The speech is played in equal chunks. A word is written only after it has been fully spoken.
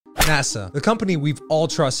NASA, the company we've all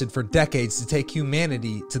trusted for decades to take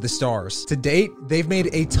humanity to the stars. To date, they've made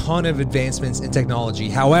a ton of advancements in technology.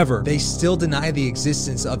 However, they still deny the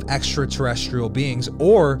existence of extraterrestrial beings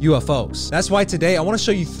or UFOs. That's why today I want to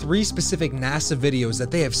show you 3 specific NASA videos that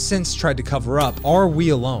they have since tried to cover up. Are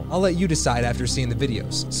we alone? I'll let you decide after seeing the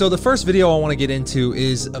videos. So the first video I want to get into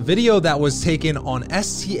is a video that was taken on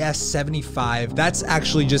STS-75. That's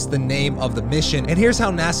actually just the name of the mission. And here's how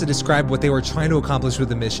NASA described what they were trying to accomplish with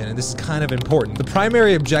the mission. And this is kind of important. The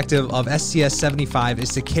primary objective of STS-75 is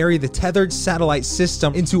to carry the tethered satellite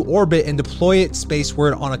system into orbit and deploy it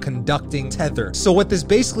spaceward on a conducting tether. So what this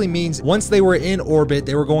basically means, once they were in orbit,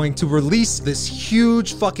 they were going to release this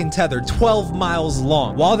huge fucking tether, 12 miles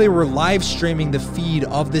long. While they were live streaming the feed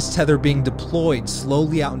of this tether being deployed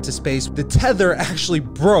slowly out into space, the tether actually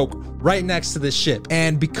broke right next to the ship.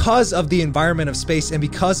 And because of the environment of space and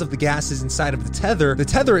because of the gases inside of the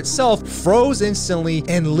tether itself froze instantly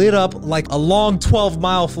and lit up like a long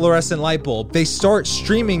 12-mile fluorescent light bulb. They start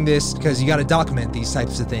streaming this because you got to document these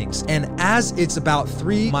types of things. And as it's about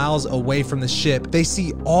 3 miles away from the ship, they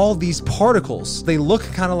see all these particles. They look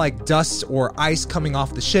kind of like dust or ice coming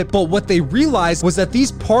off the ship. But what they realized was that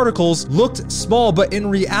these particles looked small, but in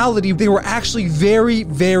reality, they were actually very,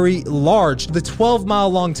 very large. The 12-mile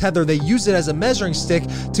long tether, they used it as a measuring stick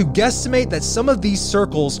to guesstimate that some of these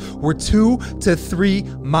circles were 2 to 3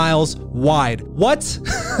 miles wide. What?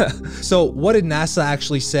 So what did NASA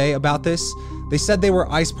actually say about this? They said they were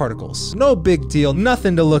ice particles. No big deal.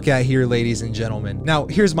 Nothing to look at here, ladies and gentlemen. Now,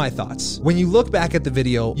 here's my thoughts. When you look back at the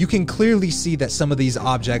video, you can clearly see that some of these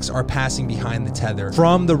objects are passing behind the tether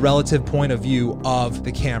from the relative point of view of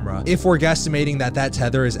the camera. If we're guesstimating that that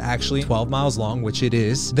tether is actually 12 miles long, which it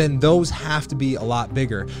is, then those have to be a lot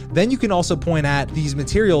bigger. Then you can also point at these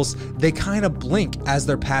materials. They kind of blink as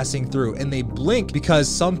they're passing through, and they blink because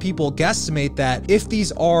some people guesstimate that if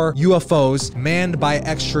these are UFOs manned by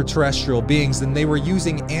extraterrestrial beings, then they were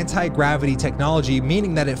using anti-gravity technology,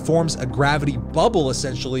 meaning that it forms a gravity bubble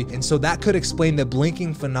essentially. And so that could explain the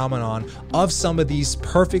blinking phenomenon of some of these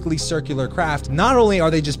perfectly circular craft. Not only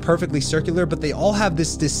are they just perfectly circular, but they all have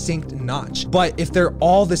this distinct notch. But if they're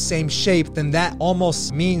all the same shape, then that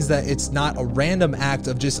almost means that it's not a random act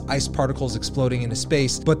of just ice particles exploding into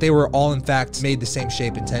space, but they were all in fact made the same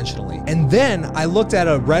shape intentionally. And then I looked at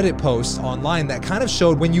a Reddit post online that kind of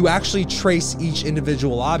showed when you actually trace each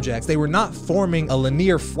individual object, they were not forming a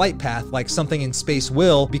linear flight path like something in space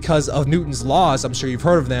will because of Newton's laws. I'm sure you've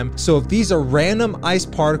heard of them. So if these are random ice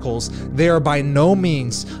particles, they are by no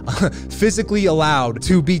means physically allowed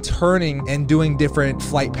to be turning and doing different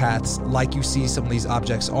flight paths like you see some of these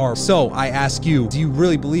objects are. So I ask you, do you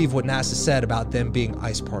really believe what NASA said about them being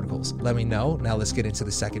ice particles? Let me know. Now let's get into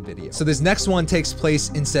the second video. So this next one takes place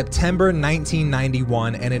in September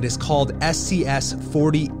 1991, and it is called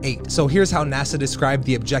STS-48. So here's how NASA described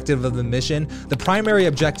the objective of the mission. The primary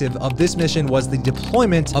objective of this mission was the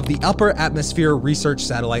deployment of the Upper Atmosphere Research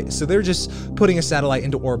Satellite. So they're just putting a satellite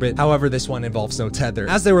into orbit. However, this one involves no tether.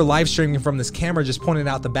 As they were live streaming from this camera just pointed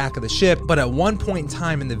out the back of the ship, but at one point in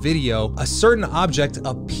time in the video, a certain object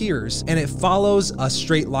appears and it follows a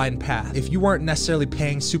straight line path. If you weren't necessarily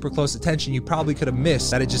paying super close attention, you probably could have missed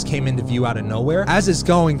that it just came into view out of nowhere. As it's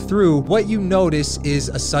going through, what you notice is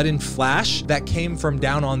a sudden flash that came from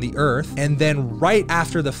down on the earth, and then right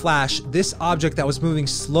after the flash, this object that was moving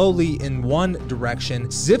slowly in one direction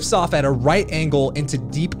zips off at a right angle into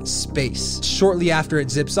deep space. Shortly after it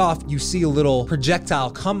zips off, you see a little projectile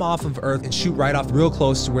come off of Earth and shoot right off real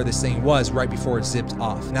close to where this thing was right before it zipped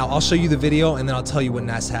off. Now I'll show you the video and then I'll tell you what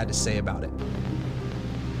NASA had to say about it.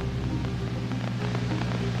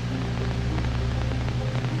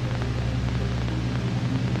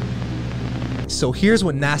 So here's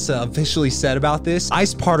what NASA officially said about this.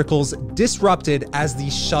 Ice particles disrupted as the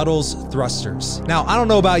shuttle's thrusters. Now, I don't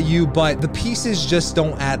know about you, but the pieces just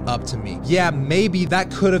don't add up to me. Yeah, maybe that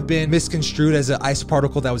could have been misconstrued as an ice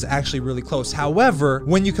particle that was actually really close. However,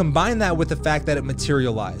 when you combine that with the fact that it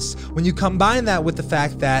materialized, when you combine that with the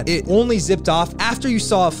fact that it only zipped off after you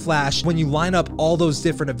saw a flash, when you line up all those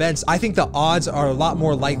different events, I think the odds are a lot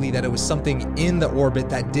more likely that it was something in the orbit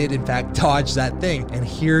that did in fact dodge that thing. And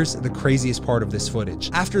here's the craziest part of this footage.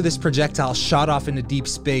 After this projectile shot off into deep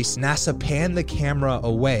space, NASA panned the camera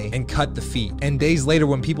away and cut the feed. And days later,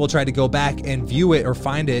 when people tried to go back and view it or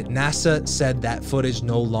find it, NASA said that footage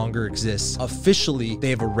no longer exists. Officially,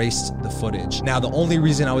 they have erased the footage. Now, the only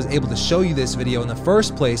reason I was able to show you this video in the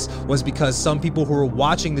first place was because some people who were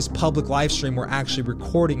watching this public live stream were actually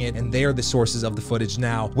recording it, and they are the sources of the footage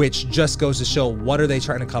now, which just goes to show, what are they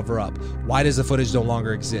trying to cover up? Why does the footage no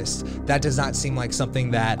longer exist? That does not seem like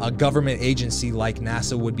something that a government agency conspiracy like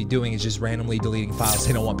NASA would be doing, is just randomly deleting files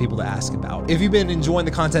they don't want people to ask about. If you've been enjoying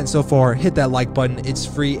the content so far, hit that like button. It's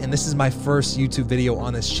free, and this is my first YouTube video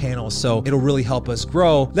on this channel, so it'll really help us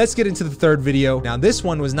grow. Let's get into the third video. Now, this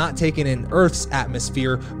one was not taken in Earth's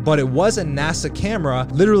atmosphere, but it was a NASA camera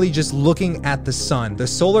literally just looking at the sun. The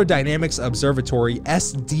Solar Dynamics Observatory,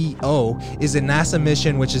 SDO, is a NASA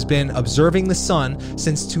mission which has been observing the sun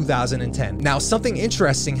since 2010. Now, something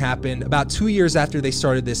interesting happened about 2 years after they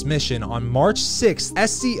started this mission. On March 6th,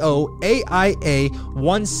 SDO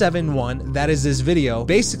AIA-171, that is this video,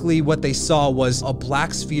 basically what they saw was a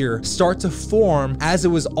black sphere start to form as it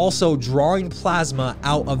was also drawing plasma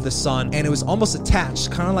out of the sun, and it was almost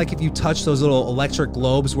attached, kind of like if you touch those little electric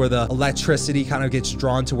globes where the electricity kind of gets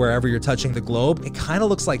drawn to wherever you're touching the globe. It kind of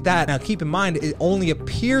looks like that. Now, keep in mind, it only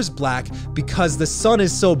appears black because the sun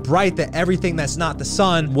is so bright that everything that's not the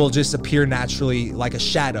sun will just appear naturally like a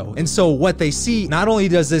shadow. And so what they see, not only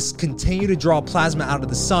does this continue to draw plasma out of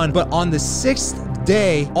the sun, but on the 6th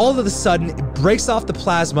day, all of a sudden it breaks off the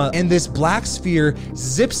plasma and this black sphere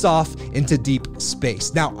zips off into deep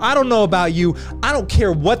space. Now, I don't know about you, I don't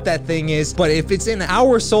care what that thing is, but if it's in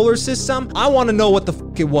our solar system, I want to know what the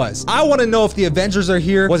fuck it was. I want to know if the Avengers are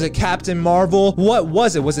here. Was it Captain Marvel? What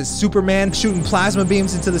was it? Was it Superman shooting plasma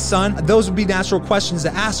beams into the sun? Those would be natural questions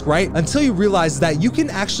to ask, right? Until you realize that you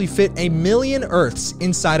can actually fit 1 million Earths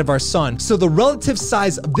inside of our sun. So the relative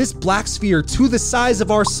size of this black sphere to the size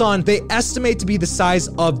of our sun, they estimate to be the size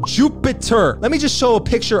of Jupiter. Let me just show a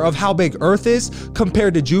picture of how big Earth is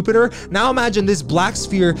compared to Jupiter. Now imagine this black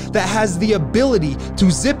sphere that has the ability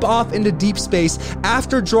to zip off into deep space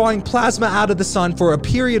after drawing plasma out of the sun for a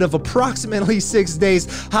period of approximately 6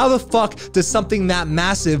 days. How the fuck does something that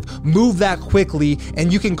massive move that quickly?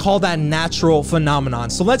 And you can call that natural phenomenon.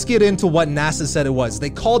 So let's get into what NASA said it was. They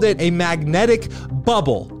called it a magnetic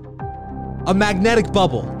bubble. A magnetic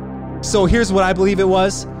bubble. So here's what I believe it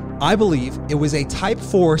was. I believe it was a Type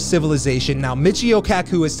 4 civilization. Now, Michio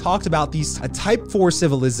Kaku has talked about these. A Type 4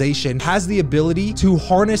 civilization has the ability to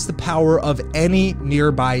harness the power of any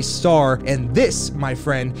nearby star. And this, my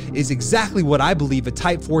friend, is exactly what I believe a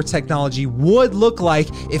Type 4 technology would look like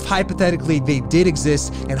if hypothetically they did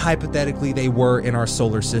exist and hypothetically they were in our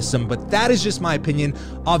solar system. But that is just my opinion.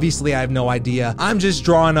 Obviously, I have no idea. I'm just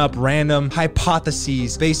drawing up random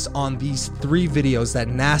hypotheses based on these 3 videos that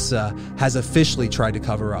NASA has officially tried to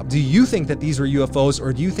cover up. Do you think that these were UFOs,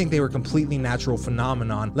 or do you think they were completely natural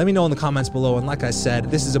phenomenon? Let me know in the comments below. And like I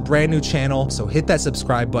said, this is a brand new channel, so hit that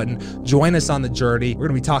subscribe button. Join us on the journey. We're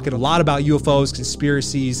gonna be talking a lot about UFOs,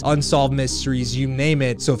 conspiracies, unsolved mysteries, you name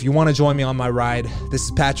it. So if you want to join me on my ride, this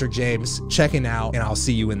is Patrick James checking out, and I'll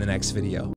see you in the next video.